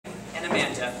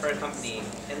Jeff, for accompanying,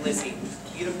 and Lizzie,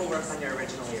 beautiful work on your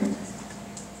original lyrics.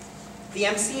 The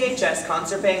MCHS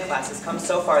concert band class has come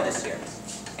so far this year,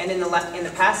 and in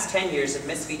the past 10 years of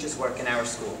Miss Veach's work in our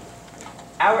school.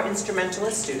 Our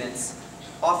instrumentalist students,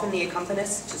 often the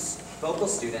accompanists to vocal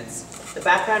students, the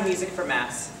background music for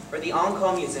mass, or the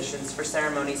on-call musicians for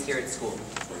ceremonies here at school.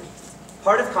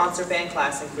 Part of concert band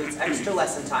class includes extra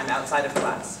lesson time outside of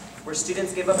class, where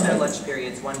students give up their lunch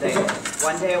periods one day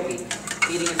a week,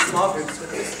 meeting in small groups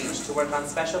with Miss Veach to work on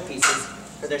special pieces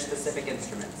for their specific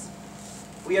instruments.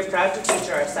 We are proud to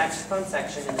feature our saxophone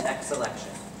section in the next selection,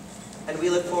 and we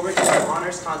look forward to our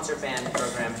honors concert band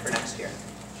program for next year.